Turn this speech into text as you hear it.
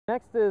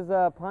Next is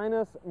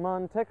Pinus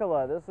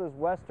monticola. This is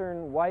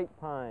western white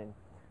pine.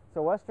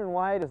 So western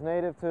white is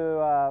native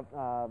to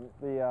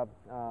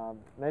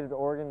native to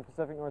Oregon,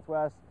 Pacific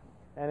Northwest,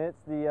 and it's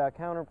the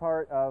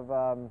counterpart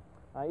of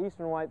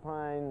eastern white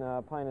pine,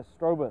 Pinus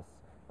strobus.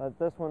 But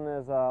this one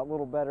is a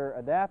little better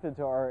adapted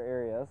to our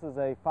area. This is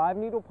a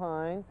 5-needle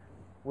pine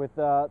with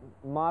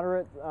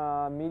moderate,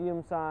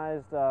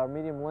 medium-sized,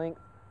 medium-length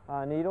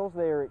needles.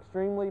 They are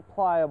extremely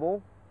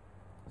pliable,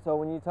 so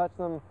when you touch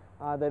them,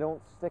 they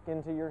don't stick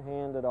into your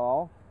hand at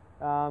all.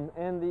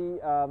 And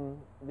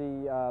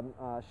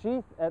the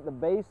sheath at the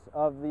base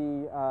of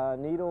the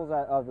needles,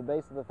 of the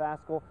base of the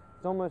fascicle,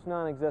 it's almost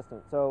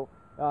non-existent. So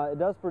it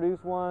does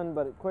produce one,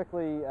 but it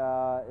quickly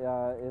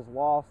is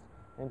lost.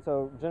 And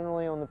so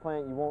generally on the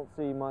plant you won't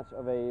see much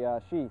of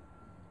a sheath.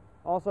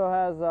 Also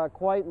has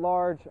quite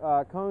large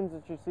cones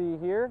that you see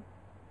here.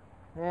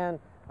 And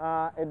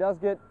it does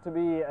get to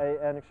be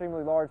an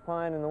extremely large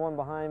pine, and the one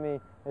behind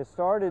me has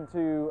started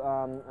to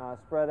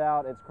spread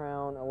out its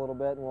crown a little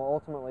bit and will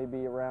ultimately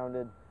be a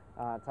rounded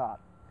top.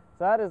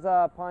 So that is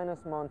Pinus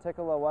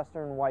monticola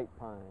western white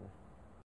pine.